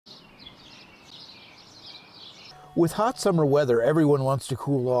With hot summer weather, everyone wants to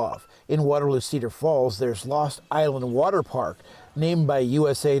cool off. In Waterloo Cedar Falls, there's Lost Island Waterpark, named by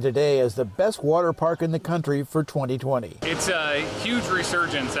USA Today as the best water park in the country for 2020. It's a huge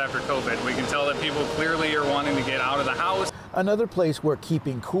resurgence after COVID. We can tell that people clearly are wanting to get out of the house. Another place where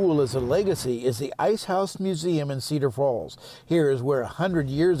keeping cool is a legacy is the Ice House Museum in Cedar Falls. Here is where 100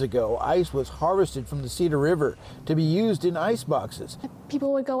 years ago, ice was harvested from the Cedar River to be used in ice boxes.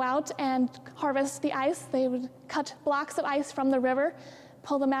 People would go out and harvest the ice. They would cut blocks of ice from the river,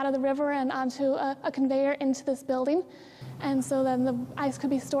 pull them out of the river and onto a conveyor into this building. And so then the ice could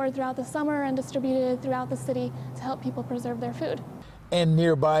be stored throughout the summer and distributed throughout the city to help people preserve their food. And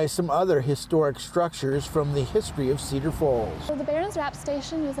nearby, some other historic structures from the history of Cedar Falls. So the Barron's Wrap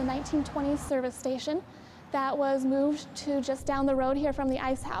Station was a 1920s service station that was moved to just down the road here from the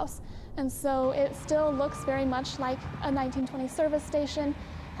Ice House. And so it still looks very much like a 1920s service station,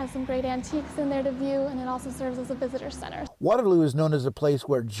 has some great antiques in there to view, and it also serves as a visitor center. Waterloo is known as a place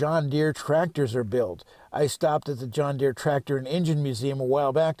where John Deere tractors are built. I stopped at the John Deere Tractor and Engine Museum a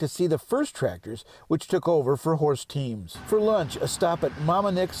while back to see the first tractors, which took over for horse teams. For lunch, a stop at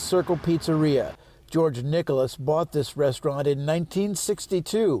Mama Nick's Circle Pizzeria. George Nicholas bought this restaurant in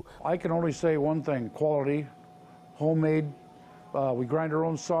 1962. I can only say one thing: quality, homemade. We grind our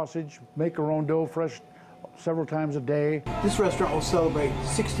own sausage, make our own dough fresh several times a day. This restaurant will celebrate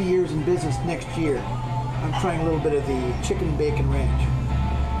 60 years in business next year. I'm trying a little bit of the chicken bacon ranch.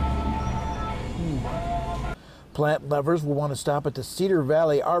 Plant lovers will want to stop at the Cedar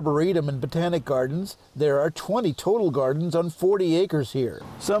Valley Arboretum and Botanic Gardens. There are 20 total gardens on 40 acres here.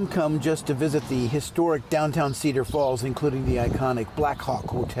 Some come just to visit the historic downtown Cedar Falls, including the iconic Black Hawk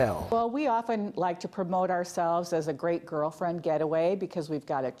Hotel. Well, we often like to promote ourselves as a great girlfriend getaway because we've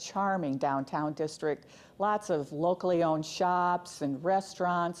got a charming downtown district, lots of locally owned shops and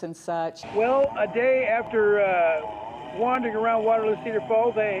restaurants and such. Well, a day after wandering around Waterloo Cedar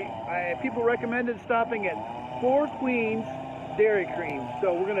Falls, people recommended stopping at 4 Queens Dairy Cream,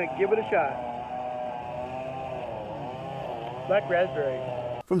 so we're going to give it a shot. Black raspberry.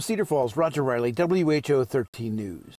 From Cedar Falls, Roger Riley, WHO 13 News.